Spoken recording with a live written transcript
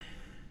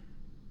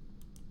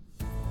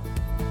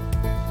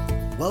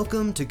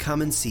Welcome to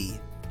Come and See,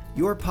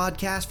 your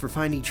podcast for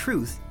finding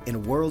truth in a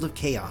world of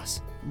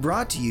chaos.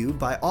 Brought to you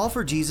by All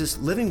for Jesus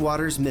Living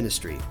Waters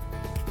Ministry.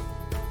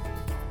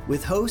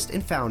 With host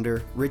and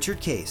founder Richard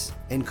Case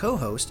and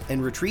co-host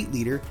and retreat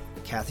leader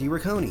Kathy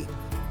Riccone.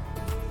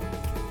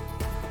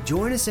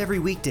 Join us every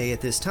weekday at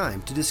this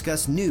time to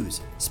discuss news,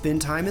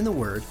 spend time in the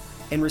Word,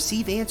 and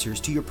receive answers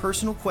to your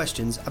personal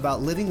questions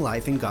about living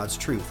life in God's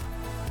truth.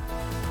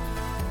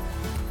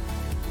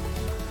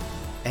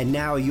 And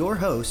now your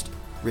host,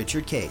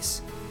 Richard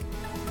Case.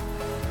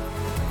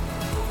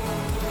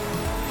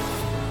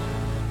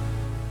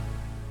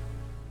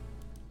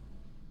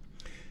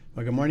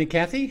 Well, good morning,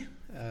 Kathy.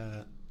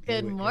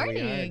 Good morning.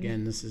 Here we are.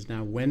 Again, this is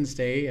now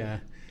Wednesday,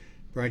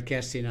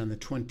 broadcasting on the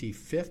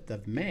 25th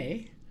of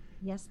May.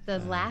 Yes, the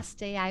last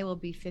day I will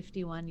be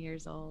 51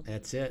 years old.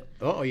 That's it.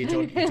 Oh, you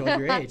told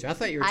your age. I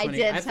thought you were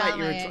 20. I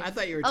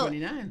thought you were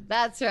 29.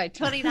 That's right,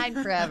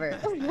 29 forever.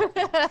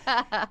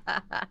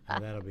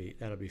 That'll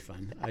be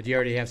fun. Do you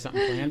already have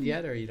something planned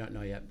yet, or you don't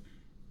know yet?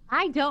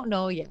 I don't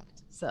know yet,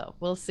 so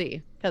we'll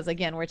see. Because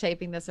again, we're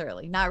taping this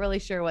early. Not really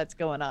sure what's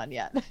going on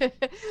yet.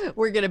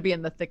 We're going to be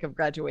in the thick of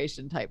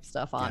graduation type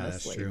stuff,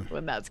 honestly,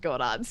 when that's going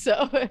on.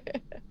 So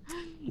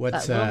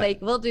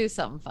we'll do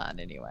something fun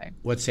anyway.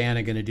 What's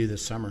Anna going to do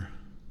this summer?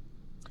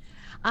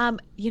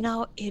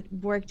 It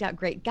worked out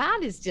great.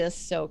 God is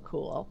just so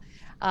cool.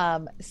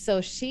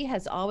 So she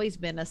has always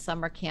been a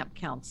summer camp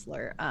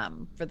counselor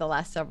for the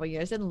last several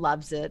years and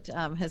loves it,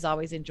 has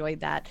always enjoyed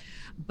that.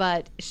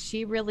 But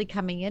she really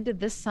coming into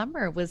this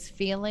summer was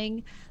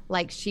feeling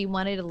like she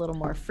wanted a little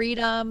more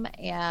freedom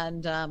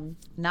and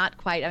not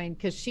quite,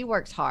 because she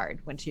works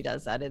hard when she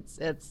does that.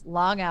 It's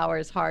long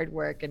hours, hard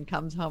work, and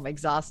comes home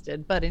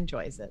exhausted, but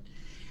enjoys it.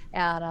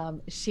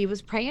 And she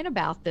was praying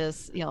about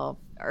this,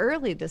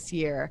 early this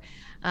year,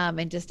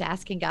 and just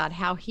asking God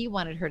how he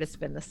wanted her to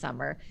spend the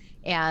summer.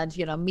 And,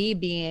 me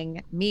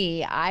being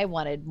me, I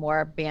wanted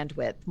more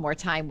bandwidth, more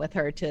time with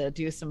her to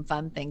do some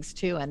fun things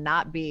too, and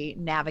not be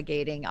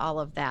navigating all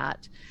of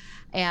that.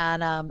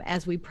 And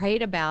as we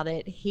prayed about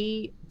it,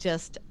 he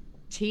just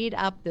teed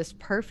up this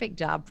perfect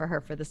job for her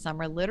for the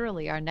summer.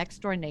 Literally, our next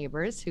door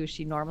neighbors, who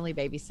she normally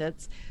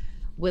babysits,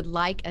 would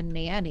like a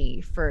nanny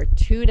for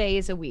 2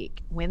 days a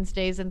week,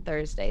 Wednesdays and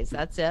Thursdays.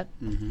 That's it,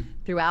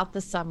 throughout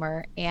the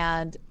summer.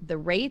 And the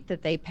rate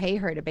that they pay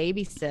her to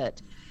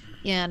babysit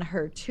in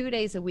her 2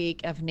 days a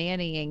week of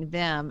nannying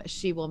them,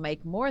 she will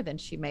make more than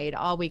she made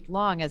all week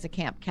long as a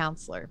camp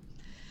counselor.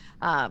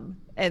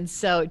 And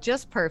so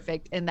just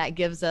perfect. And that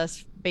gives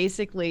us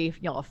basically,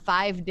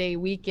 5-day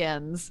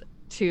weekends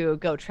to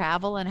go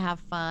travel and have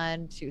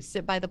fun, to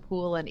sit by the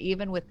pool. And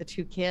even with the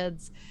 2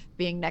 kids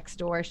being next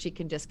door, she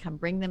can just come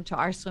bring them to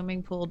our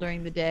swimming pool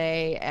during the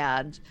day.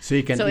 And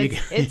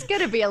it's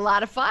going to be a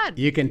lot of fun.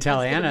 You can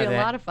tell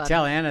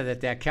Anna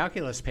that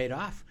calculus paid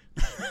off.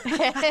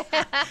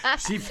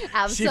 she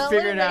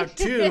figured out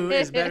 2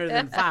 is better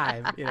than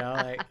 5,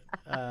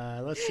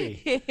 let's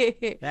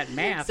see, that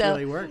math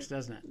really works,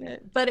 doesn't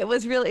it? But it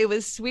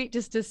was sweet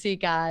just to see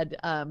God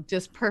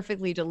just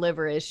perfectly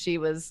deliver as she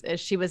was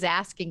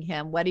asking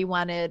him what he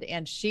wanted.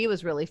 And she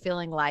was really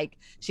feeling like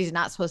she's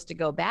not supposed to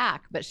go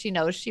back, but she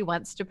knows she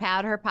wants to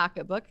pad her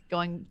pocketbook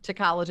going to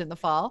college in the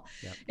fall.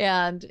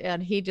 Yep.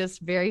 And he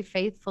just very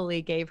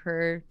faithfully gave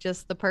her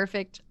just the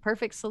perfect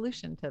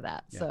solution to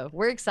that. Yep. So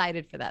we're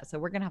excited for that. So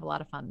we're going to have a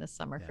lot of fun this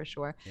summer for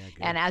sure. Yeah,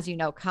 and as you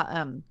know,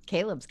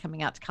 Caleb's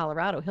coming out to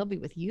Colorado. He'll be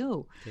with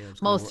you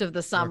most of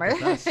the summer.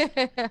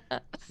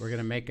 We're going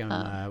to make him,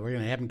 we're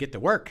going to have him get to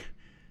work.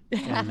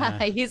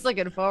 And, he's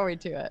looking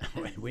forward to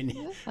it. we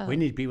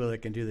need people that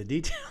can do the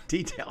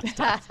detail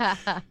stuff.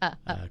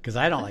 Because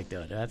I don't like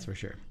doing it, that's for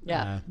sure.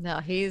 Yeah,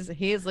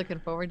 he's looking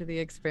forward to the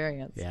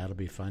experience. Yeah, it'll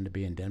be fun to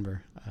be in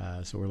Denver.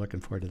 So we're looking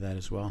forward to that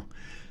as well.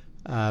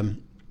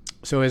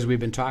 So as we've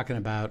been talking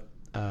about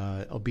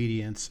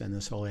obedience and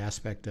this whole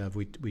aspect of,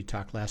 we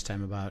talked last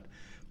time about,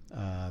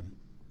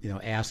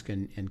 ask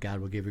and God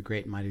will give you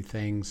great and mighty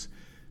things,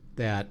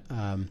 that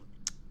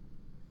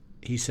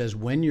he says,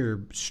 when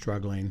you're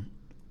struggling,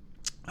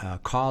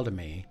 call to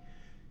me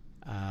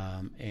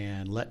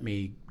and let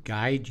me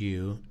guide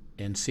you.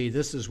 And see,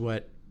 this is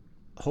what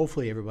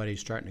hopefully everybody's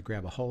starting to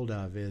grab a hold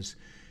of, is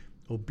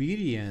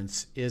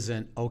obedience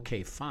isn't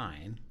okay,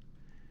 fine.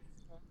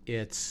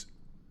 It's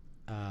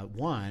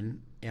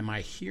one, am I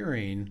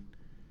hearing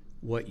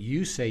what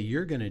you say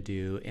you're going to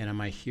do, and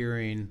am I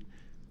hearing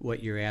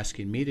what you're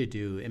asking me to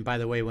do? And by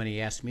the way, when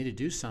he asked me to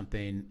do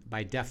something,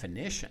 by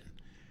definition,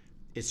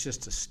 it's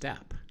just a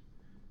step,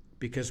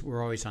 because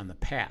we're always on the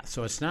path.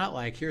 So it's not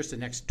like, here's the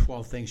next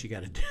 12 things you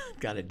got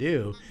to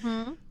do.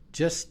 Mm-hmm.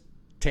 Just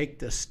take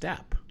the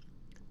step,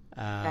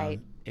 right?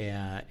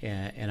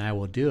 And I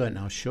will do it, and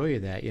I'll show you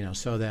that.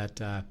 So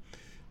that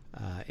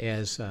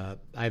as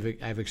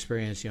I've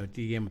experienced,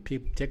 dealing with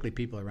people, particularly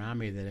people around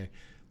me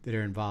that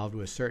are involved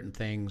with certain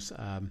things,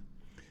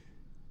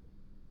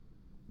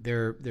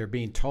 they're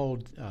being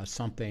told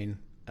something.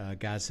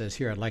 God says,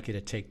 here, I'd like you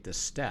to take this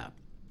step,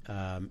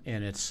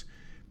 and it's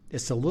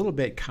a little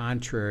bit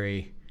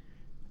contrary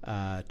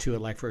to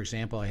it. Like, for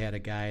example, I had a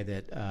guy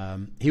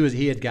that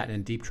he had gotten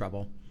in deep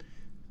trouble,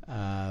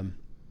 and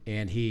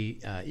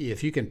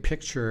if you can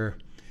picture,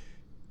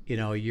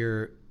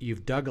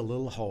 you've dug a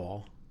little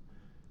hole,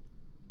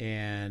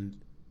 and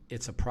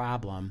it's a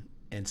problem,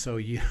 and so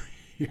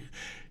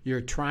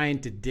you're trying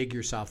to dig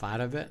yourself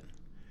out of it.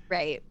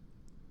 Right.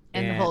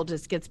 And the hole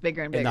just gets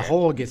bigger and bigger. And the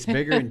hole gets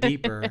bigger and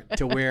deeper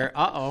to where,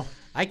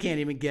 I can't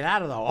even get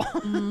out of the hole.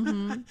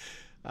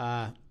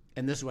 Mm-hmm.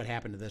 And this is what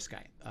happened to this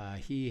guy.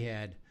 He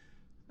had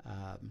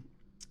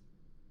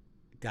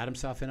got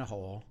himself in a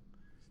hole.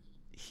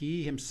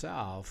 He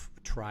himself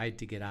tried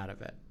to get out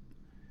of it.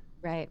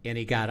 Right. And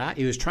he got out.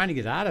 He was trying to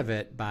get out of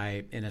it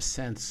by, in a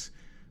sense,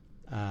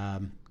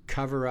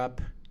 cover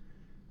up,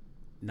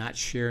 not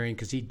sharing,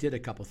 because he did a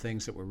couple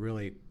things that were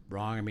really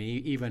wrong. I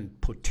mean, even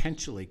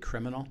potentially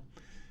criminal.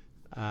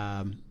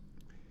 And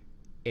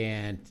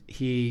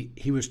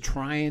he was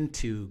trying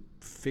to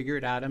figure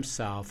it out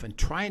himself and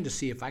trying to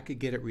see if I could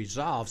get it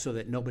resolved so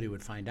that nobody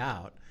would find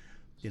out,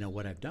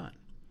 what I've done.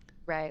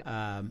 Right.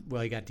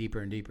 Well, he got deeper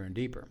and deeper and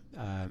deeper.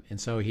 And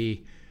so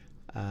he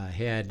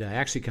had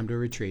actually come to a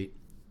retreat,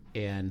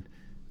 and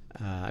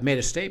I made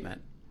a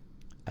statement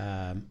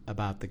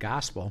about the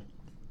gospel.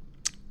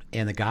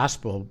 And the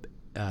gospel,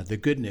 the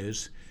good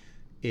news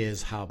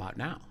is, how about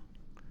now?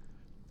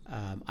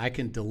 I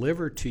can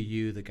deliver to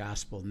you the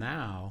gospel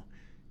now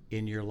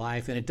in your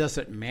life, and it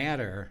doesn't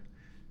matter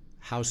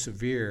how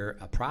severe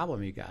a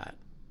problem you got.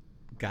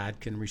 God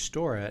can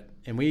restore it.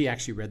 And we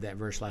actually read that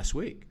verse last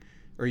week,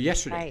 or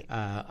yesterday,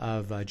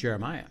 of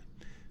Jeremiah,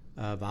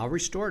 of I'll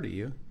restore to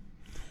you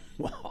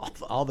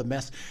all the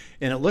mess.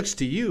 And it looks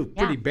to you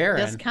pretty barren.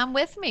 Just come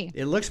with me.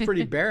 It looks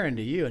pretty barren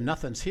to you, and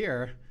nothing's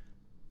here.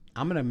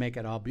 I'm going to make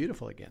it all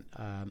beautiful again.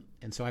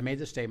 And so I made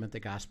the statement, the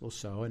gospel's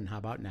so, and how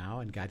about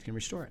now? And God can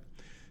restore it.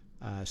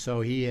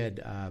 So he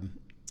had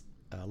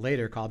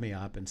later called me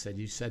up and said,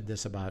 you said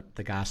this about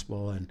the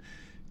gospel, and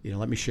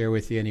let me share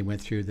with you. And he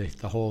went through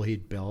the hole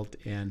he'd built,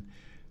 and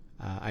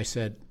I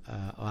said,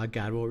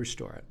 God will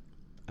restore it.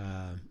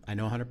 I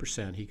know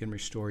 100% he can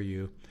restore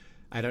you.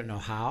 I don't know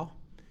how,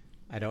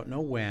 I don't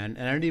know when,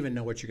 and I don't even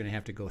know what you're going to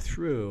have to go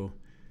through,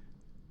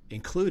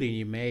 including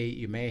you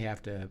may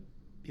have to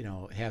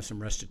have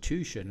some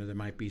restitution, or there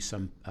might be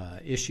some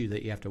issue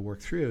that you have to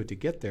work through to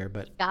get there.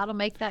 But God will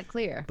make that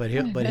clear. But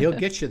he'll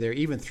get you there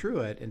even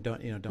through it, and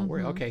don't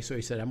worry. Okay, so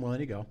he said, I'm willing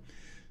to go.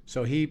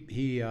 So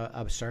he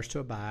starts to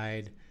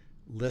abide,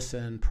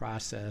 listen,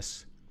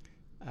 process,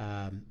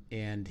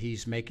 and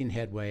he's making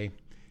headway,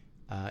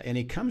 and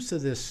he comes to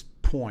this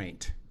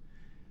point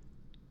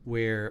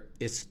where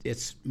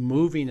it's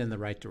moving in the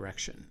right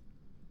direction,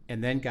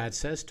 and then God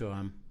says to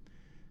him,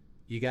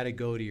 you got to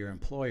go to your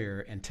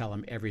employer and tell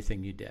him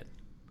everything you did.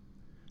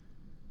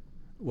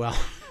 Well,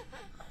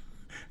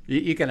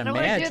 you can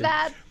imagine.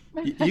 I don't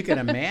want to do that. You can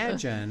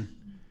imagine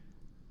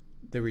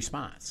the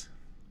response.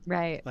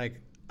 Right.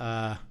 Like,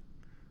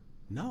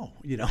 no,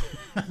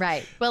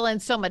 Right. Well,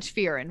 and so much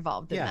fear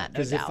involved in that. No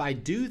because doubt. if I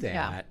do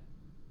that,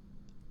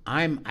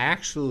 I'm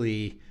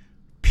actually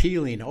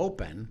peeling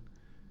open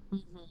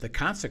the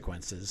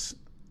consequences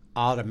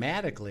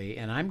automatically,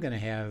 and I'm going to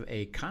have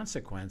a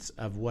consequence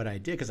of what I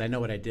did, because I know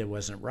what I did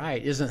wasn't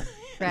right, isn't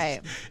right?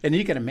 And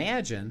you can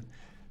imagine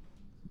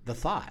the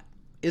thought,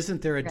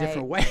 isn't there a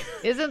different way?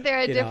 Isn't there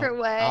a different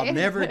way? I'll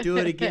never do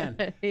it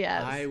again.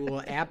 Yes. I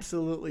will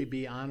absolutely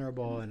be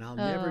honorable, and I'll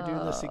never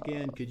do this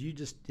again. Could you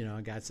just,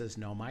 God says,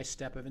 no, my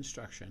step of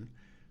instruction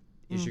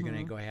is you're going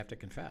to go have to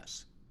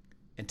confess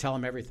and tell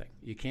him everything.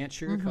 You can't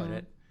sugarcoat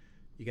it.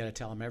 You got to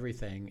tell him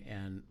everything.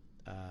 And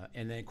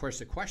then, of course,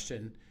 the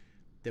question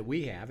that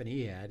we have and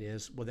he had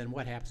is, well, then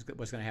what's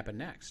going to happen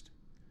next?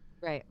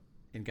 Right.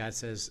 And God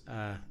says,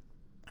 I'm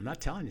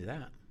not telling you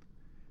that.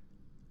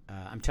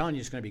 I'm telling you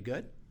it's going to be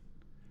good.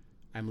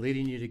 I'm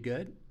leading you to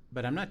good,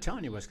 but I'm not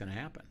telling you what's going to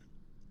happen.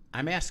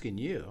 I'm asking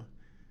you,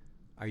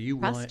 are you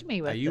willing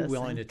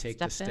to take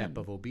the step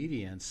of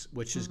obedience,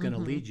 which is going to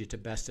lead you to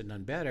best and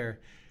none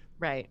better?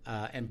 Right.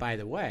 And by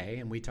the way,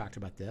 and we talked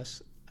about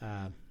this,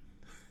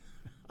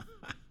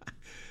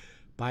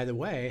 by the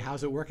way,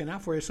 how's it working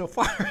out for you so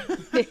far?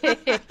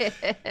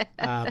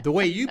 The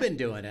way you've been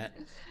doing it,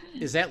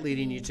 is that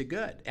leading you to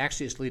good?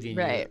 Actually, it's leading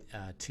you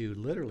to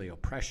literally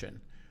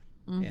oppression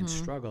and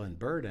struggle and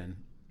burden.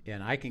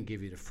 And I can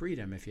give you the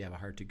freedom if you have a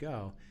heart to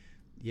go.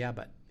 Yeah,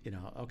 but,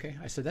 okay.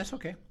 I said, that's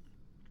okay.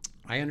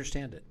 I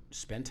understand it.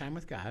 Spend time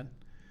with God,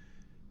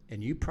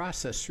 and you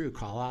process through,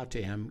 call out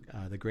to him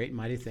the great and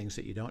mighty things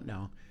that you don't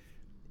know,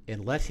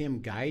 and let him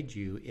guide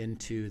you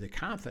into the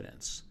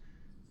confidence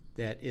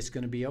that it's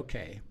going to be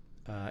okay.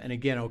 And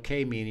again,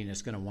 okay meaning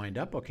it's going to wind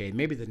up okay.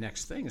 Maybe the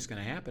next thing that's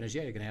going to happen is,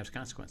 you're going to have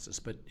consequences.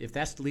 But if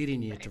that's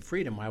leading you to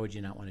freedom, why would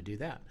you not want to do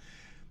that?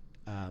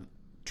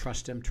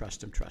 Trust him,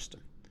 trust him, trust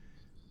him.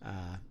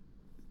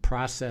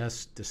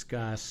 Process,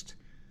 discussed,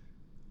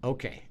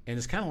 okay. And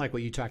it's kind of like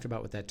what you talked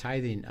about with that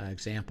tithing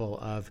example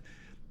of,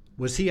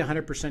 was he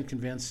 100%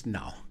 convinced?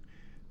 No.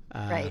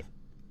 Right.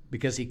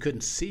 Because he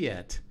couldn't see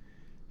it.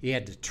 He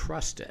had to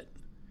trust it.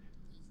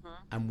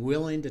 I'm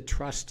willing to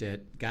trust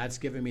it. God's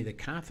given me the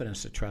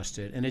confidence to trust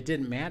it. And it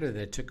didn't matter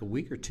that it took a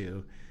week or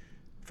two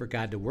for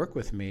God to work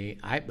with me.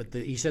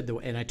 He said,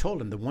 and I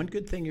told him, the one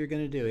good thing you're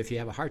going to do, if you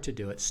have a heart to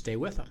do it, stay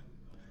with him.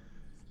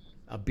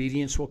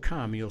 Obedience will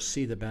come. You'll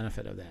see the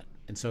benefit of that.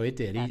 And so it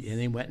did. And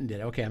he went and did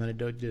it. Okay, I'm going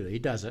to do it. He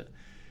does it.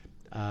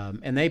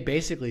 And they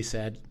basically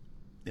said,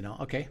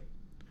 okay,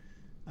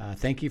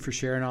 thank you for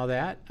sharing all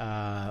that.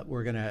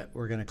 We're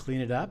gonna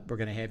clean it up. We're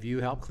gonna have you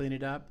help clean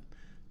it up.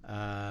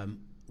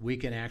 We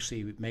can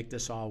actually make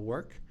this all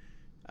work.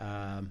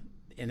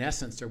 In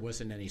essence, there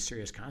wasn't any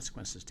serious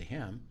consequences to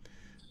him,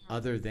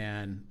 other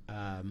than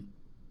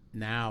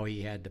now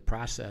he had to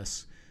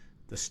process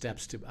the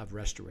steps of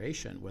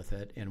restoration with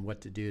it and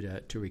what to do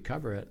to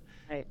recover it.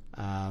 Right.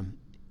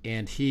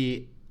 And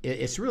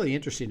it's really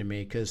interesting to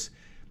me because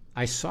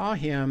I saw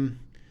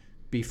him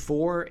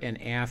before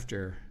and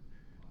after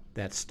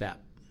that step.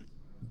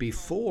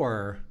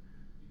 Before,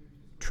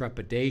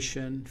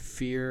 trepidation,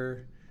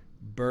 fear,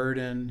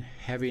 burden,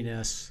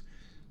 heaviness.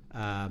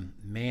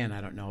 Man,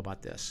 I don't know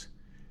about this.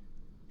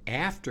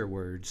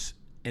 Afterwards,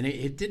 and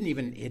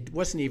it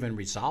wasn't even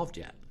resolved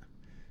yet.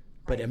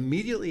 But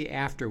immediately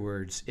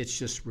afterwards, it's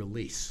just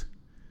release.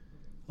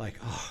 Like,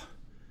 oh,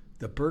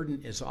 the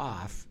burden is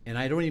off, and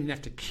I don't even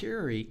have to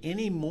carry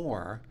any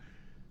more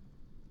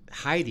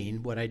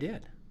hiding what I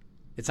did.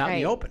 It's out in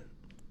the open.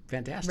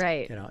 Fantastic.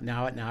 Right.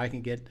 Now I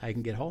can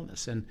get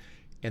wholeness, and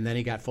then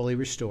he got fully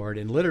restored,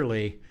 and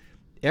literally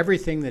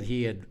everything that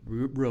he had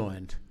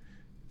ruined,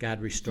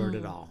 God restored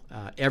it all,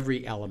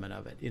 every element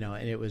of it.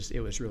 And it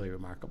was really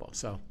remarkable.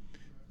 So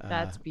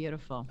that's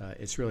beautiful.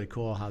 It's really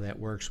cool how that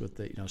works with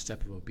the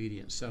step of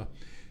obedience. So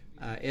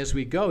as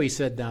we go, he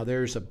said, now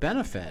there's a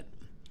benefit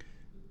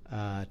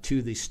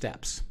to these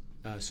steps.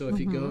 So if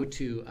you go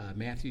to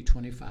Matthew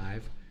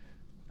 25.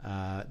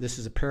 This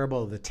is a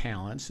parable of the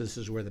talents. This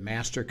is where the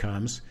master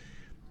comes,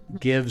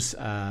 gives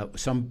a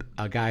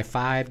guy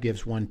 5,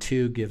 gives one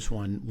 2, gives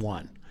one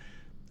 1.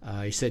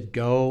 He said,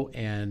 "Go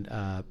and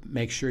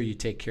make sure you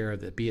take care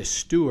of it. Be a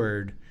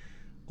steward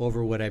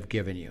over what I've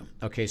given you."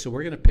 Okay, so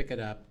we're going to pick it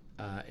up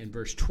in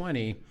verse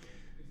 20,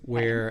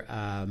 where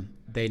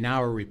they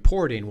now are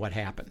reporting what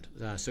happened.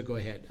 So go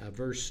ahead,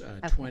 verse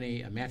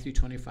 20, Matthew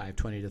 25,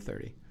 20 to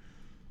 30.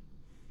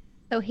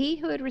 So he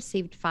who had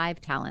received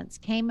 5 talents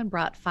came and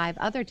brought 5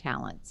 other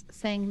talents,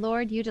 saying,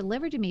 "Lord, you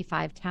delivered to me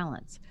 5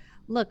 talents.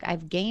 Look,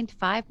 I've gained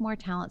 5 more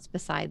talents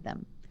beside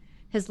them."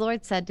 His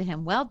Lord said to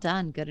him, "Well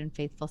done, good and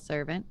faithful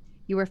servant.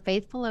 You were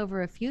faithful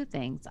over a few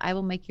things. I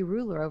will make you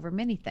ruler over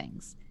many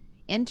things.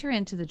 Enter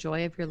into the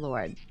joy of your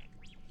Lord."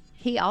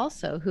 He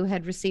also, who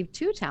had received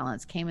 2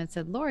 talents, came and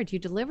said, "Lord, you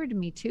delivered to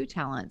me 2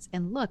 talents,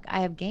 and look,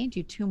 I have gained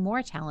you 2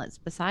 more talents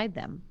beside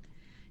them."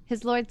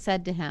 His Lord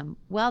said to him,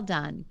 "Well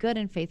done, good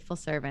and faithful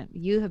servant.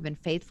 You have been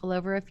faithful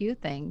over a few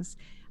things.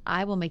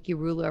 I will make you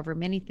ruler over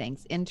many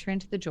things. Enter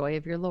into the joy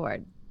of your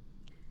Lord."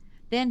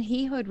 Then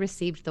he who had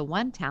received the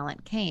 1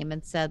 talent came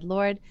and said,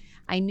 "Lord,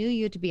 I knew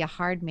you to be a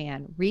hard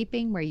man,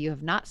 reaping where you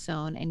have not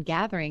sown and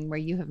gathering where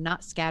you have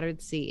not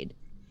scattered seed.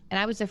 And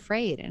I was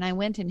afraid, and I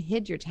went and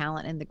hid your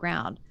talent in the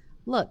ground.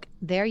 Look,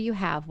 there you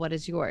have what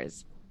is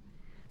yours."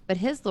 But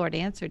his Lord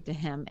answered to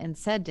him and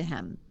said to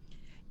him,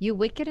 "You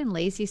wicked and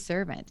lazy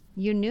servant,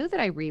 you knew that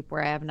I reap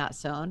where I have not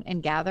sown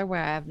and gather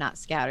where I have not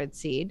scattered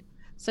seed.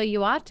 So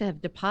you ought to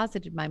have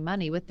deposited my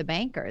money with the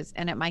bankers,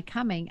 and at my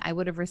coming I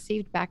would have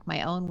received back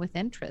my own with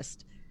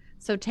interest.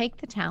 So take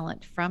the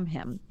talent from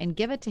him and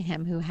give it to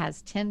him who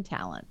has 10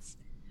 talents.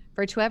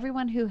 For to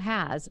everyone who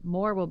has,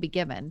 more will be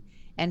given,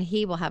 and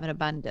he will have an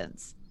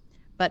abundance.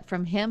 But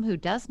from him who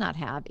does not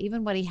have,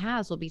 even what he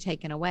has will be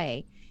taken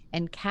away.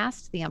 And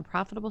cast the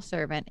unprofitable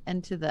servant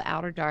into the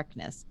outer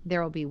darkness.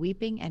 There will be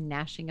weeping and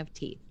gnashing of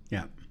teeth."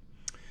 Yeah.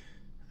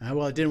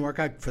 Well, it didn't work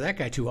out for that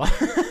guy too well.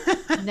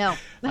 No.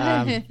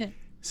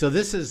 So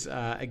this is,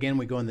 again,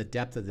 we go in the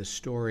depth of this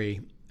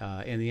story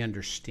and the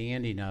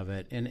understanding of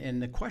it.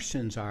 And the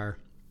questions are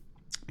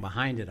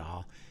behind it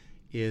all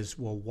is,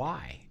 well,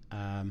 why?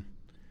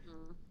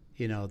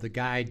 The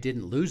guy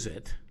didn't lose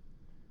it.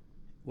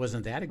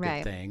 Wasn't that a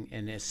good thing?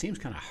 And it seems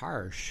kind of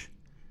harsh,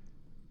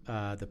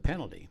 the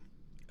penalty.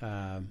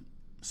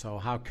 So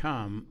how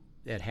come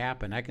it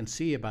happened? I can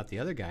see about the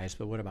other guys,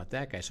 but what about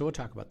that guy? So we'll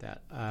talk about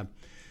that.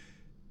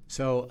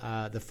 So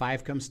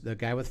the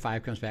guy with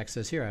 5 comes back and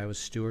says, "Here, I was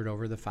steward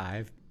over the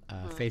 5,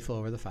 faithful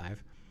over the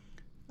 5.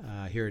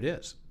 Here it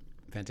is.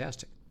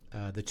 Fantastic."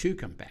 The 2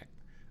 come back.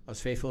 "I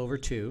was faithful over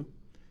 2.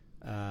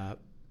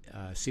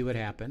 See what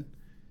happened."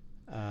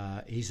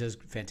 He says,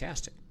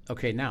 "Fantastic."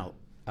 Okay, now,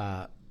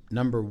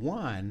 number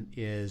 1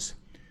 is,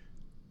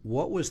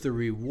 what was the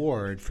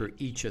reward for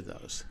each of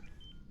those?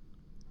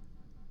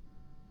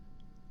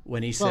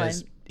 When he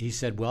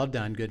said, "Well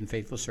done, good and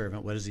faithful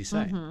servant," what does he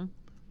say? Mm-hmm.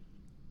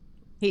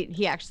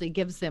 He actually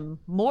gives them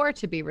more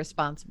to be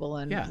responsible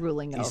and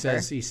ruling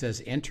over. He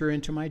says, "Enter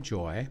into my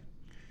joy."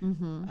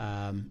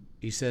 Mm-hmm.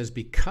 He says,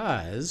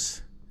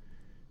 "Because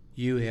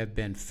you have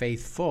been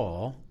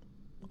faithful,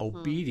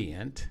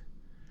 obedient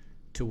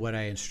to what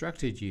I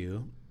instructed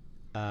you,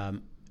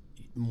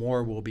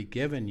 more will be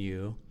given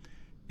you,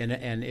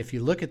 And if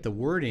you look at the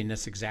wording,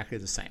 that's exactly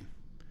the same.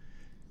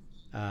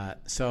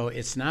 So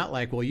it's not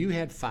like, well, you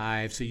had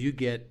 5, so you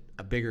get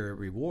a bigger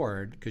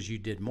reward because you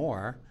did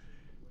more.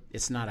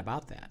 It's not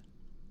about that.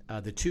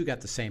 The 2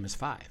 got the same as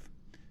 5.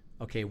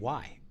 Okay,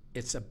 why?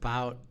 It's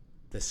about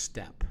the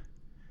step.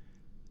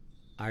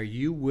 Are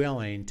you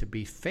willing to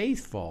be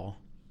faithful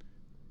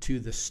to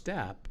the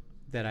step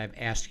that I've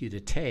asked you to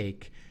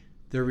take?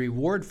 The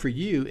reward for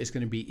you is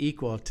going to be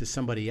equal to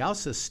somebody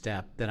else's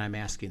step that I'm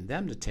asking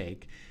them to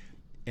take.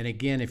 And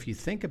again, if you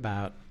think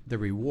about the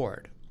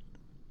reward,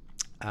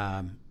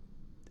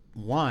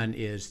 one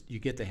is you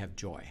get to have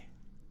joy.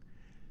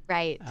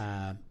 Right.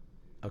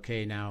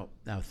 Okay, now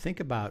think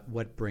about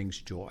what brings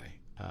joy.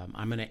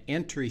 I'm going to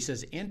enter, he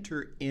says,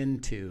 enter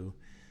into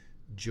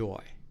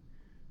joy.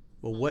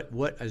 Well,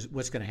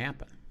 what's going to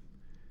happen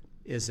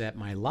is that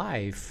my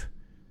life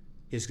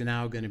is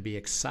now going to be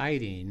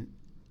exciting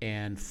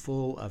and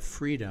full of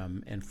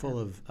freedom and full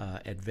of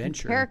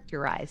adventure.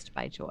 Characterized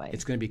by joy.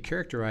 It's going to be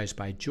characterized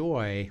by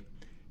joy.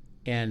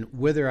 And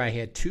whether I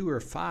had 2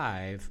 or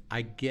 5,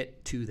 I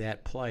get to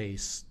that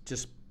place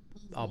just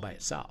all by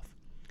itself.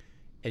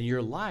 And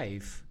your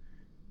life,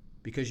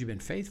 because you've been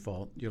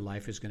faithful, your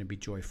life is going to be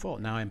joyful.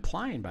 Now,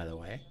 implying, by the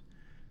way,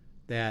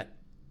 that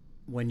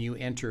when you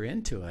enter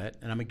into it,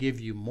 and I'm going to give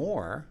you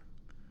more,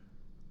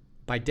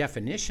 by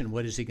definition,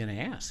 what is he going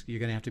to ask? You're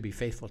going to have to be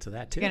faithful to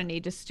that too. You're going to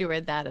need to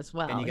steward that as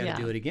well. And you got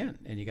to do it again,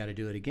 and you got to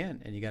do it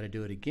again, and you got to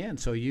do it again.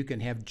 So you can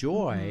have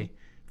joy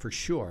for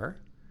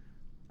sure.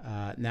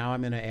 Now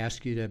I'm going to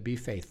ask you to be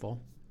faithful.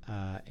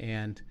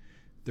 And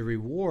the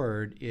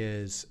reward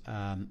is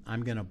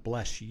I'm going to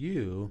bless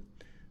you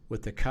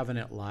with the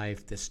covenant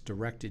life that's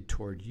directed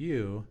toward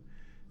you,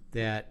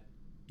 that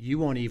you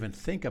won't even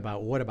think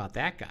about, what about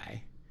that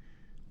guy?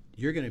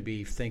 You're going to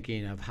be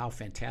thinking of, how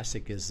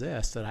fantastic is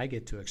this that I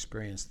get to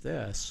experience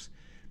this?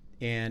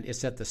 And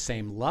it's at the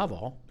same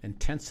level,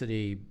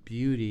 intensity,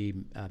 beauty,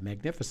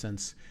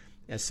 magnificence,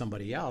 as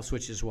somebody else,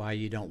 which is why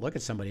you don't look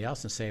at somebody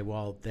else and say,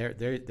 well,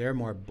 they're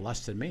more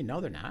blessed than me. No,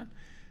 they're not.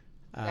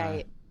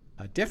 Right.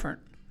 Different.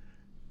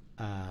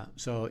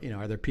 So,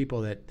 are there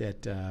people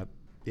that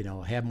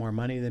have more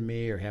money than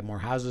me or have more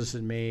houses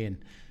than me? And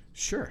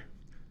sure,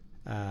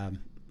 I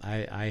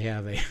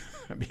have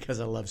because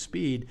I love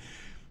speed.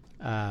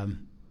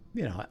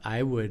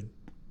 I would,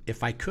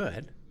 if I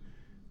could,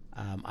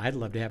 I'd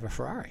love to have a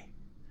Ferrari.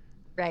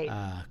 Right.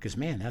 Because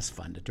man, that's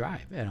fun to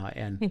drive.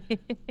 And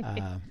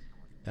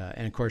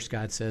of course,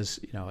 God says,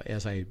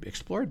 as I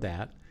explored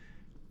that,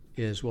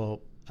 is,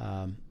 well,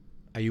 are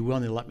you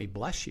willing to let me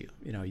bless you?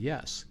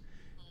 Yes.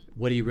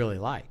 What do you really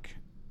like?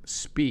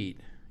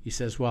 Speed. He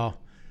says, well,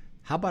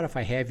 how about if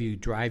I have you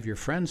drive your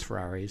friends'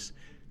 Ferraris,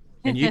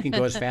 and you can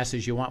go as fast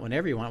as you want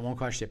whenever you want? It won't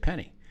cost you a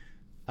penny.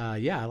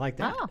 Yeah, I like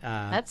that. Oh,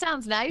 that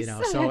sounds nice.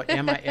 So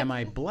am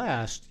I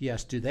blessed?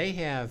 Yes. Do they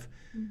have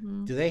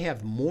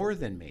more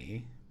than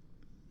me?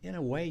 In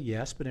a way,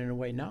 yes, but in a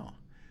way, no.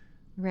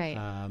 Right.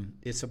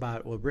 It's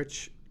about, well,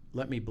 Rich,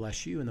 let me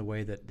bless you in the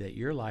way that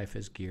your life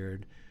is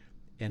geared.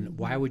 And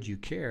why would you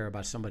care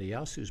about somebody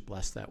else who's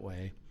blessed that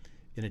way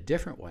in a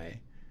different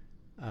way?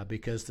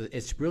 Because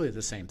it's really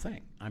the same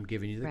thing. I'm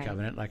giving you the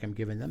covenant like I'm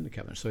giving them the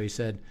covenant. So he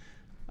said,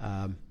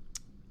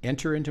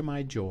 enter into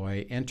my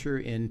joy, enter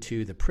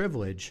into the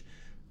privilege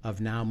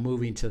of now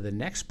moving to the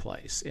next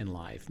place in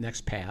life,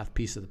 next path,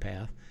 piece of the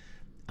path.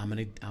 I'm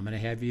gonna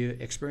have you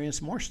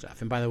experience more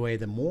stuff. And by the way,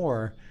 the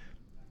more,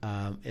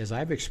 as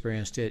I've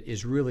experienced it,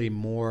 is really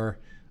more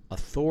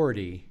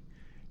authority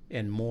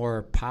and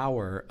more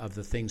power of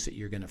the things that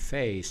you're going to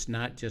face,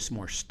 not just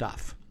more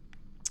stuff,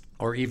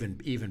 or even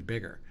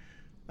bigger.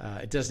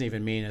 It doesn't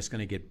even mean it's going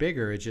to get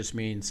bigger. It just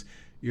means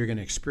you're going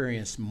to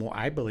experience more,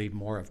 I believe,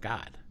 more of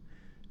God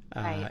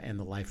and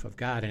the life of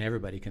God, and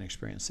everybody can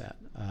experience that.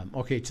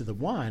 Okay, to the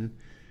one,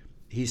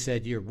 he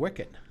said, you're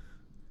wicked.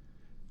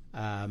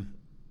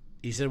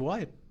 He said, well,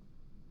 I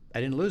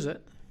didn't lose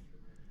it.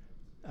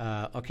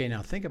 Okay,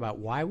 now think about,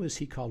 why was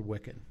he called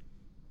wicked?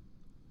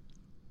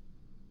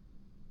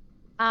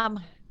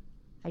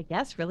 I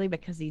guess really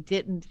because he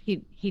didn't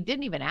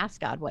even ask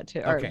God what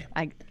to, or okay.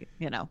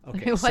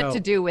 What so to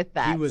do with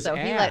that. He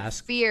let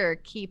fear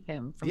keep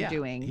him from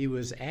doing. He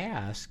was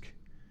asked,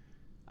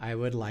 I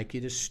would like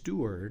you to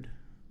steward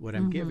what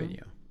I'm giving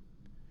you.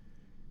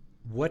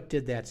 What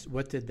did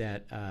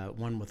that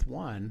one with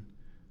one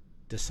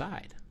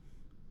decide?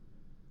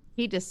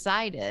 He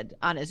decided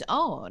on his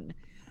own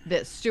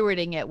that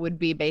stewarding it would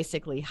be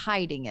basically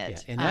hiding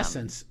it. Yeah. In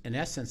essence,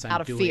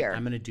 out of fear.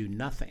 I'm going to do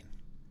nothing.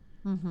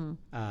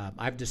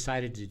 I've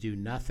decided to do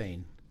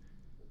nothing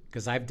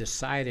because I've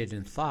decided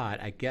and thought,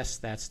 I guess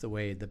that's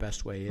the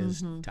best way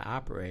is to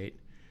operate.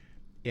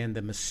 And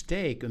the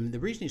mistake, and the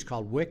reason he's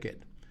called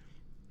wicked,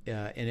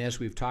 and as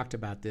we've talked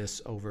about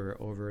this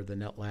over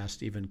the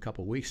last even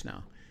couple weeks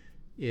now,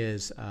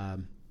 is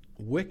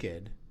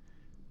wicked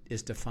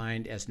is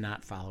defined as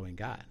not following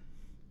God.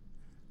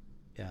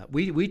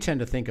 We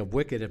tend to think of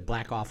wicked as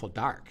black, awful,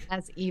 dark.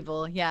 As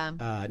evil, yeah.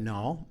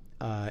 No,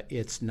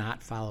 it's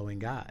not following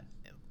God.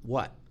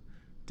 What?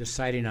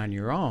 Deciding on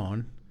your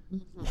own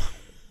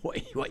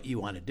what you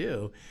want to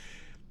do,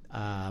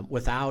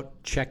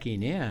 without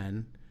checking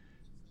in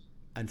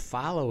and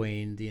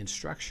following the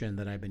instruction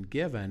that I've been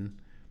given,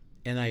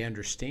 and I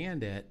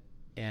understand it,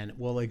 and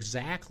well,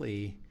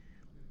 exactly,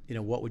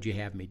 what would you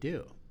have me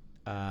do?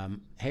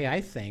 Hey,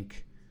 I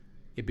think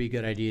it'd be a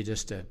good idea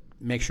just to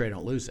make sure I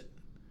don't lose it.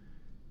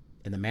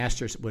 And the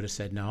master would have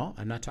said, no,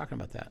 I'm not talking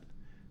about that.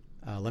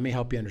 Let me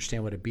help you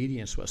understand what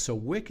obedience was. So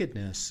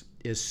wickedness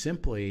is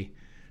simply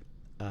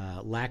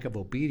lack of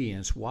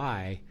obedience.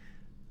 Why?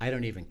 I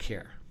don't even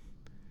care.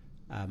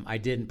 I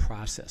didn't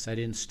process. I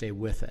didn't stay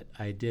with it.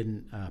 I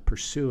didn't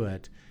pursue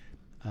it.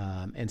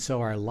 And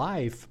so our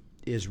life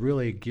is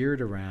really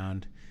geared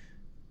around,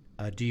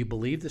 do you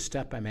believe the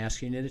step I'm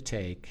asking you to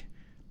take?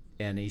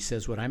 And he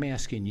says, what I'm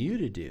asking you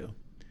to do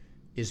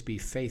is be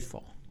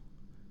faithful.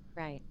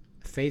 Right.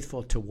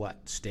 Faithful to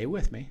what? Stay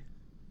with me,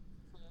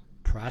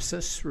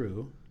 process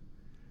through,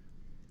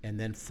 and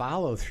then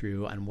follow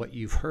through on what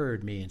you've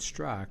heard me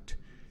instruct.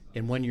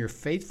 And when you're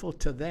faithful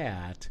to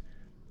that,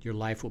 your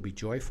life will be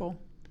joyful.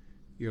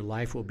 Your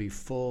life will be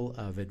full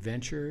of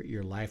adventure.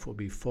 Your life will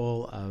be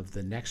full of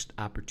the next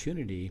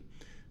opportunity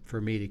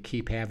for me to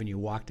keep having you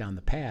walk down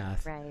the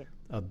path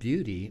of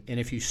beauty. And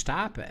if you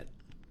stop it,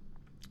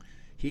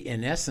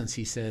 in essence,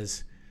 he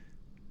says,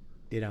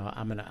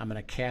 I'm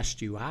gonna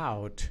cast you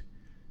out,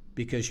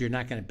 because you're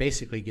not going to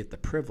basically get the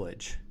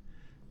privilege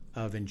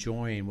of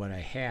enjoying what I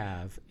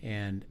have,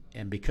 and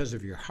because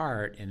of your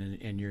heart,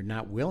 and you're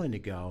not willing to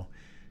go,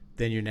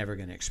 then you're never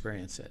going to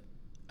experience it.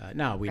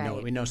 Now we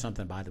know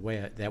something, by the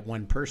way, that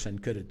one person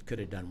could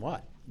have done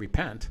what?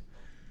 Repent.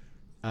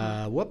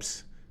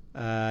 Whoops.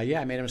 Yeah,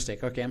 I made a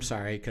mistake. Okay, I'm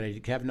sorry. Could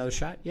I have another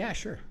shot? Yeah,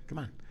 sure. Come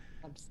on.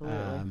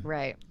 Absolutely.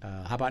 Right.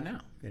 How about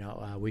now?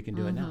 We can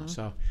do it now.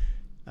 So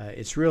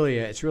it's really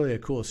a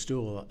cool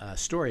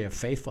story of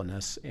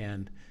faithfulness,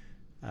 and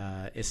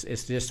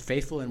it's just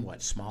faithful in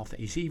what? Small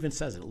things. He even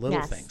says it,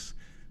 little things.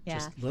 Yeah.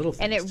 Just little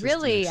things. And it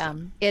really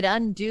it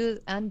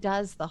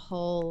undoes the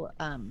whole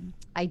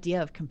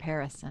idea of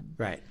comparison.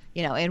 Right.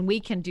 And we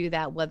can do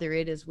that whether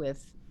it is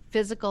with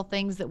physical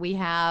things that we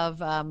have,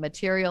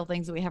 material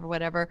things that we have or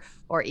whatever,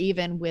 or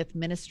even with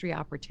ministry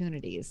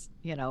opportunities.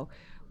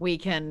 We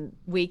can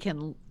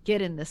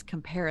get in this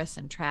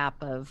comparison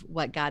trap of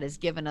what God has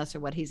given us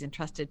or what he's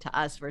entrusted to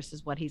us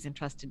versus what he's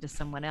entrusted to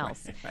someone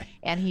else. Right.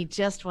 And he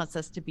just wants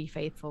us to be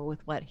faithful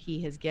with what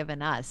he has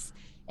given us,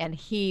 and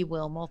he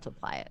will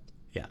multiply it.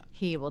 Yeah.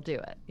 He will do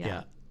it.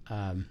 Yeah.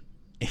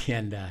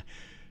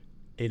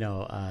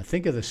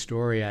 Think of the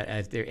story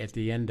at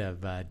the end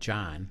of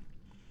John.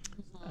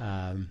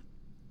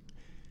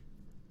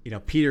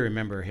 Peter,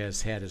 remember,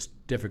 has had his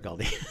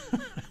difficulty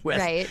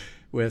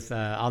with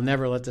I'll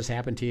never let this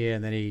happen to you,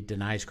 and then he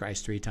denies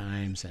Christ 3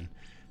 times, and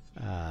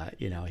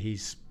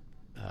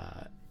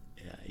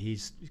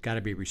he's got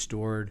to be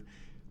restored,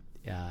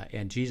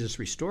 and Jesus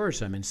restores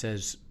him and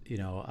says,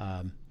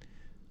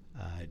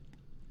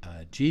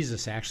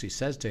 Jesus actually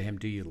says to him,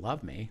 do you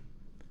love me?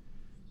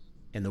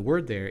 And the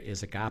word there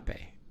is agape,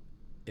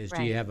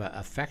 do you have an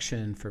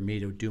affection for me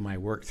to do my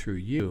work through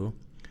you?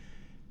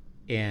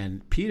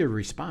 And Peter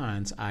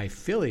responds, I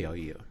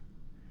phileo you.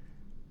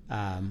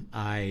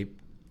 I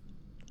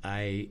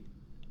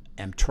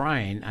am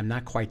trying. I'm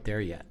not quite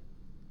there yet.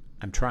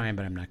 I'm trying,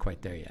 but I'm not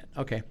quite there yet.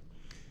 Okay.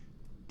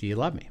 Do you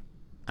love me?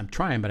 I'm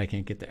trying, but I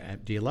can't get there.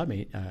 Do you love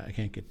me? I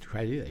can't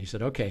try to do that. He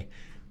said, okay.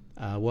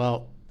 I've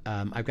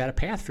got a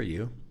path for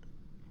you,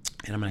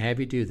 and I'm going to have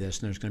you do this,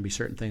 and there's going to be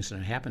certain things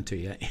that happen to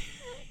you.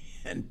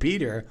 And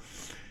Peter,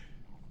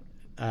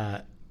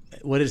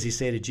 what does he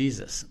say to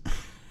Jesus?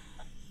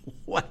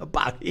 What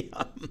about him?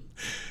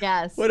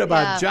 Yes. What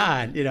about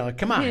John?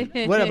 Come on.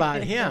 What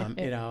about him?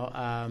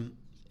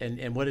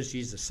 And what does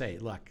Jesus say?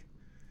 Look,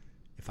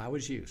 if I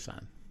was you,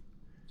 son,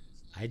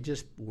 I'd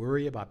just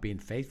worry about being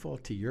faithful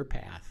to your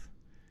path.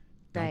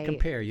 Don't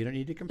compare. You don't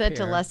need to compare. Such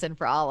a lesson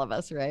for all of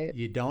us, right?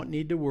 You don't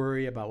need to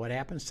worry about what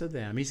happens to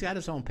them. He's got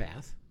his own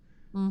path.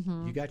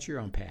 Mm-hmm. You got your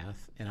own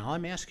path. And all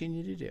I'm asking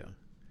you to do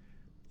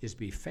is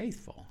be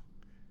faithful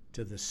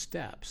to the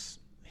steps.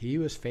 He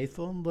who is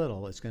faithful in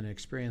little is going to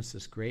experience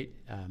this great,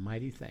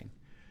 mighty thing.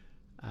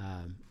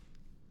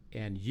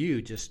 And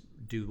you just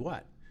do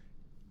what?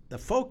 The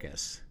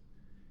focus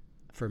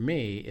for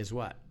me is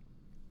what?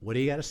 What do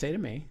you got to say to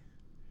me?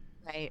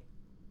 Right.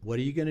 What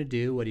are you going to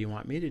do? What do you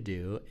want me to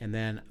do? And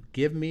then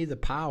give me the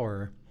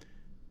power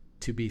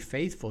to be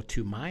faithful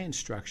to my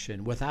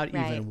instruction without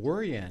even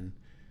worrying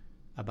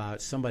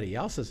about somebody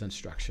else's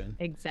instruction.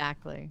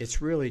 Exactly.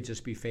 It's really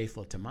just be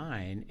faithful to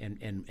mine.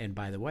 And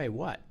by the way,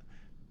 what?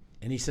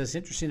 And he says,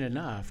 interesting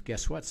enough,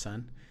 guess what,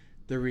 son?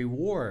 The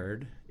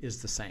reward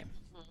is the same.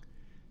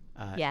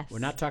 Yes. We're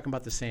not talking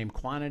about the same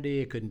quantity.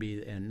 It couldn't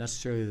be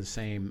necessarily the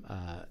same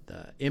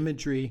the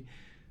imagery.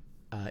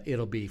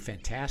 It'll be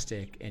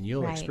fantastic, and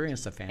you'll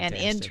experience the fantastic.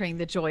 And entering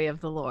the joy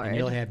of the Lord. And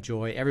you'll have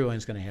joy.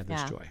 Everyone's going to have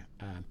this joy.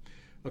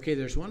 Okay,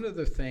 there's one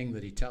other thing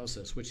that he tells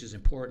us, which is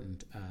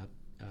important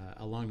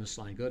along this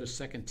line. Go to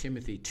 2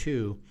 Timothy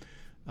 2,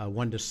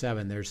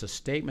 1-7. There's a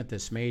statement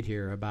that's made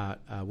here about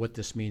what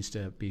this means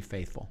to be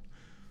faithful.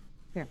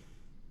 Here.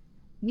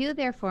 You,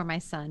 therefore, my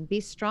son, be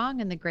strong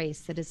in the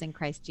grace that is in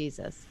Christ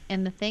Jesus.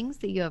 And the things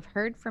that you have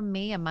heard from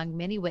me among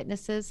many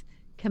witnesses,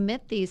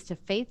 commit these to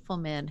faithful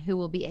men who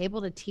will be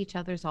able to teach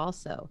others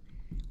also.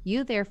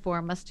 You,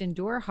 therefore, must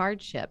endure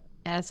hardship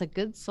as a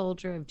good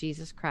soldier of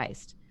Jesus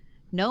Christ.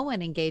 No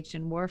one engaged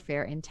in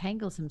warfare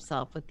entangles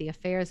himself with the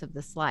affairs of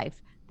this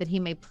life, that he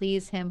may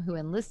please him who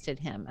enlisted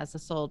him as a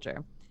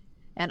soldier.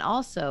 And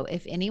also,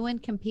 if anyone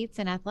competes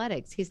in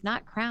athletics, he's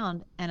not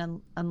crowned,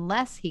 and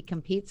unless he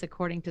competes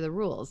according to the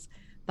rules.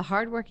 The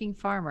hardworking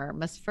farmer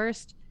must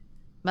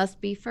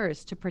be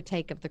first to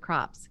partake of the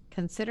crops.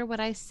 Consider what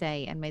I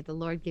say, and may the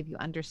Lord give you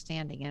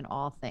understanding in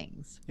all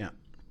things. Yeah.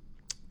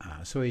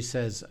 So he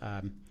says,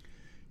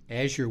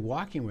 as you're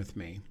walking with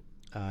me,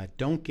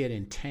 don't get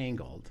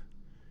entangled.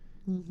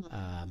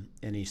 Mm-hmm.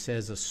 And he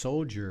says a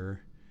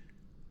soldier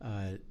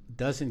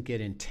doesn't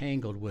get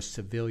entangled with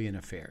civilian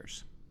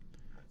affairs.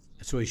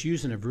 So he's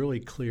using a really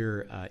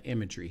clear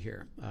imagery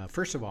here.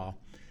 First of all,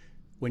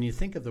 when you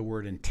think of the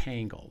word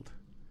entangled,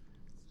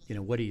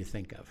 what do you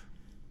think of?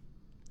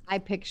 I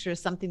picture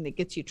something that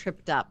gets you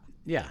tripped up.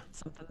 Yeah.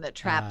 Something that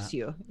traps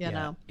you, you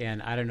know.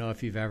 And I don't know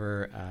if you've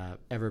ever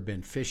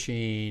been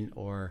fishing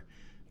or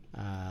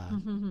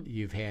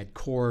you've had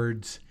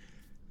cords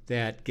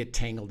that get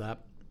tangled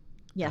up.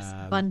 Yes,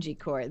 bungee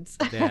cords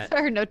that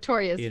are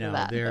notorious for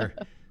that.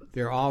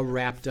 they're all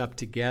wrapped up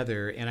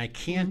together, and I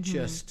can't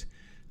just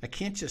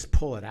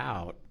pull it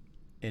out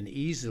and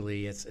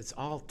easily. It's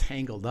all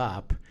tangled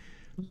up,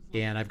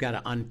 and I've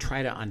got to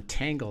try to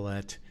untangle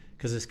it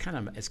because it's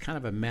kind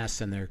of a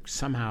mess, and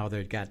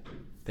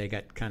they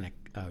got kind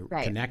of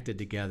connected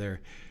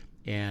together,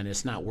 and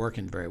it's not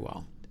working very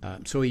well.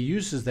 So he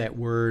uses that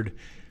word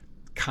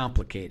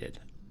complicated.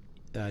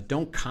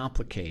 Don't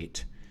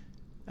complicate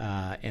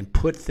and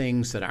put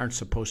things that aren't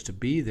supposed to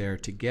be there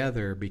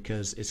together,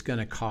 because it's going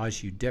to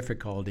cause you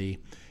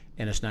difficulty,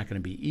 and it's not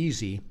going to be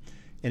easy.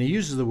 And he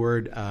uses the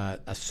word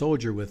a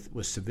soldier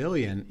with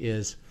civilian.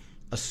 Is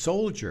a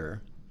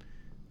soldier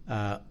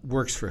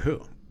works for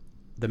who?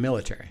 The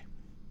military.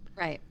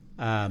 Right.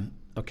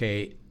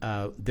 Okay.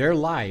 Their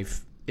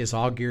life is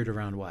all geared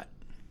around what?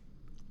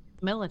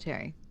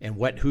 Military. And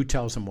who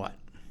tells them what?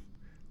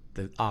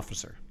 The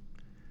officer.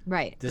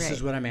 Right. This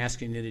is what I'm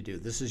asking you to do.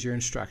 This is your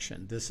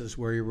instruction. This is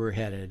where we're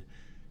headed.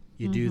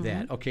 You do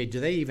that. Okay.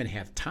 Do they even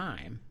have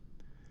time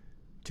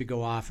to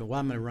go off and,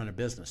 I'm going to run a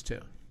business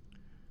too?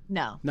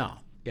 No.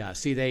 Yeah.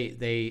 See,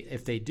 they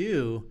if they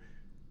do,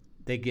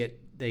 they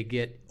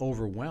get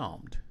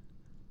overwhelmed,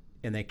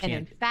 and they can't.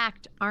 And in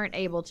fact, aren't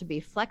able to be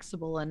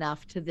flexible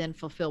enough to then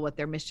fulfill what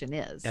their mission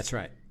is. That's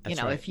right.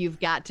 If you've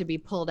got to be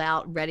pulled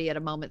out, ready at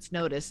a moment's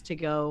notice to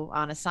go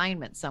on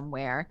assignment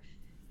somewhere,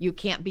 you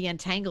can't be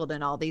entangled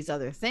in all these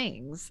other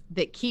things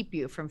that keep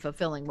you from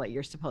fulfilling what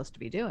you're supposed to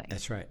be doing.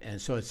 That's right.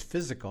 And so it's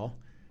physical.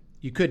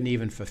 You couldn't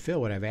even fulfill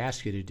what I've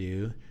asked you to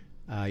do.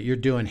 You're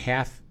doing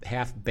half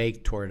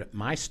baked toward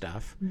my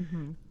stuff.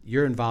 Mm-hmm.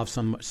 You're involved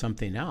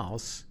something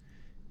else,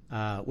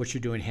 which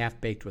you're doing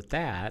half baked with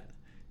that.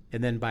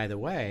 And then, by the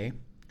way,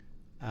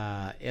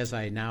 as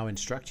I now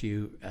instruct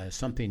you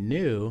something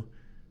new,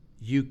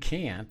 you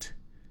can't,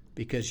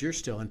 because you're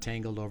still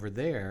entangled over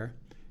there.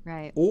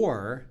 Right.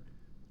 Or,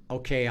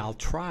 okay, I'll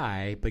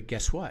try, but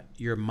guess what?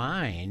 Your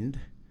mind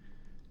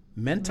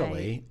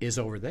mentally is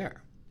over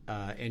there,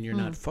 and you're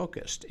not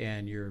focused,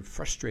 and you're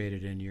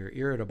frustrated, and you're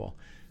irritable.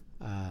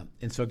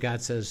 And so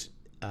God says,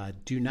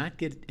 do not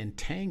get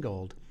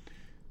entangled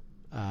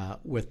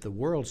with the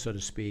world, so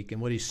to speak.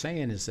 And what he's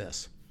saying is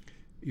this: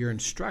 your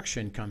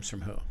instruction comes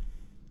from who?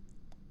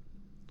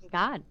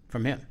 God.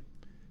 From him.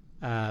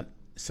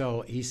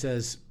 So he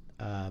says,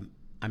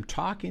 I'm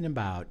talking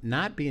about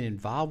not being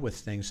involved with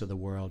things of the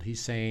world.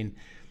 He's saying,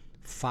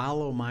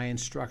 follow my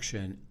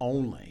instruction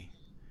only.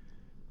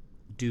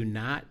 Do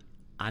not,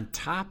 on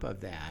top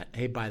of that,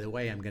 hey, by the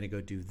way, I'm going to go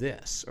do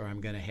this, or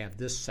I'm going to have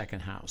this second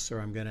house, or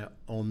I'm going to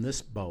own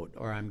this boat,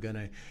 or I'm going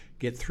to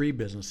get 3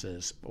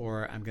 businesses,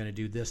 or I'm going to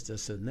do this,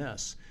 this, and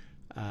this.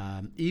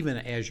 Even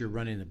as you're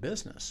running a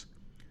business.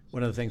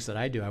 One of the things that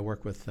I do, I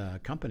work with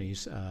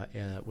companies,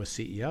 with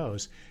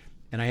CEOs,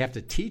 and I have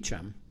to teach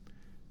them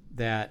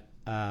that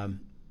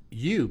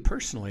you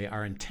personally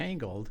are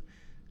entangled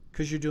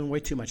because you're doing way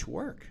too much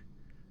work.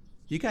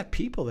 You got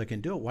people that can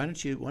do it. Why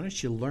don't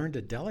you learn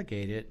to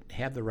delegate it,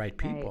 have the right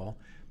people,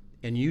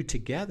 and you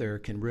together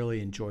can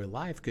really enjoy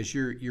life, because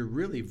you're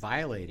really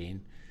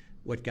violating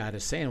what God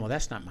is saying. Well,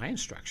 that's not my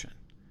instruction.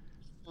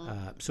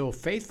 So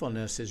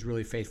faithfulness is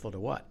really faithful to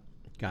what?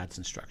 God's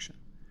instruction.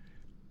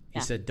 He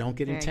said, don't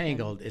get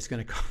entangled. Good. It's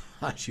going to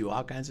cause you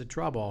all kinds of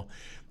trouble.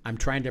 I'm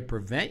trying to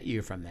prevent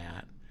you from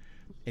that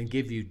and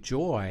give you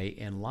joy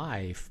in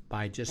life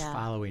by just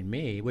following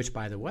me, which,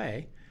 by the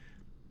way,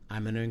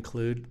 I'm going to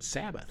include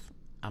Sabbath.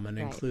 I'm going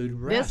to include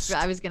rest.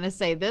 I was going to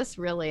say, this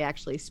really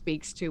actually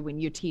speaks to when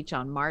you teach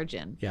on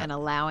margin and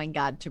allowing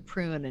God to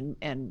prune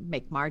and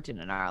make margin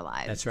in our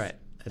lives. That's right.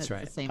 That's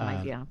right. The same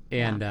idea.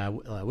 And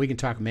we can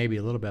talk maybe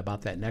a little bit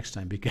about that next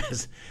time,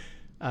 because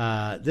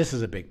this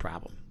is a big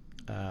problem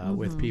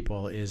with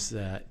people is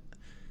that,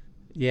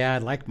 I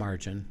like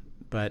margin,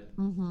 but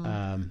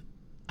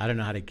I don't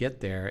know how to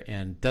get there,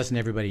 and doesn't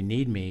everybody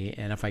need me?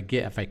 And if I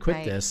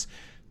quit this,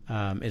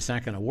 it's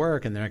not going to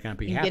work, and they're not going to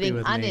be happy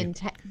with me. Getting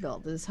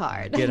unentangled is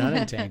hard. Get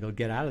unentangled,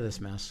 get out of this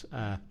mess.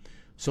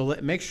 So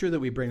make sure that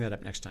we bring that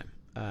up next time.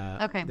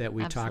 That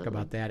we talk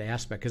about that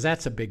aspect, because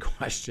that's a big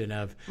question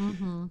of,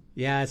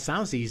 it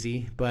sounds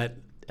easy, but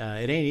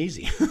it ain't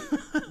easy.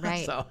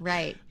 Right,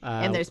 right.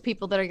 And there's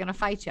people that are going to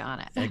fight you on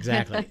it.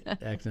 Exactly.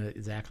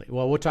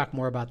 Well, we'll talk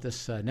more about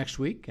this next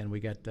week, and we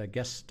got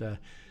guest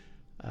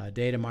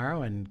day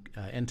tomorrow and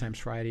End Times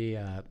Friday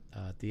at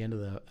the end of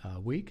the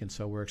week, and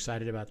so we're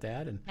excited about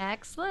that. And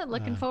excellent,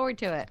 looking forward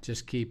to it.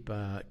 Just keep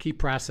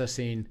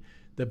processing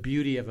the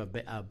beauty of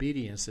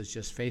obedience. Is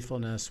just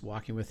faithfulness,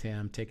 walking with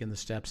Him, taking the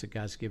steps that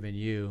God's given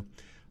you,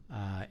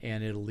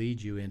 and it'll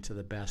lead you into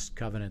the best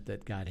covenant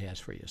that God has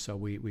for you. So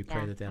we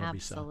pray that'll be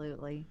so.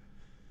 Absolutely.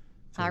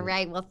 All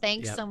right. Well,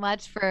 thanks so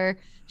much for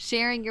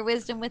sharing your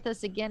wisdom with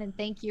us again, and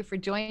thank you for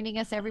joining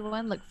us,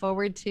 everyone. Look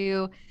forward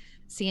to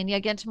seeing you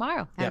again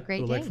tomorrow. Have a great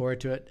day. We'll look forward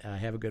to it.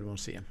 Have a good one. We'll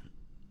see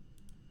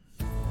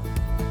you.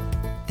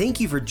 Thank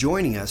you for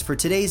joining us for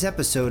today's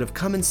episode of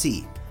Come and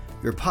See,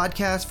 your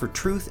podcast for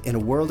truth in a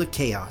world of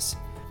chaos.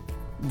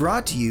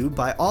 Brought to you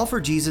by All for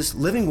Jesus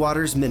Living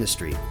Waters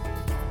Ministry.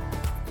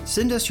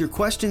 Send us your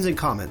questions and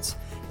comments,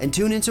 and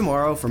tune in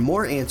tomorrow for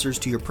more answers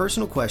to your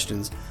personal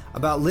questions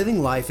about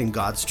living life in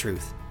God's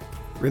truth.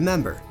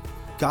 Remember,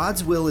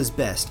 God's will is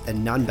best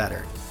and none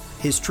better.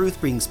 His truth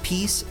brings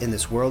peace in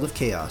this world of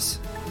chaos.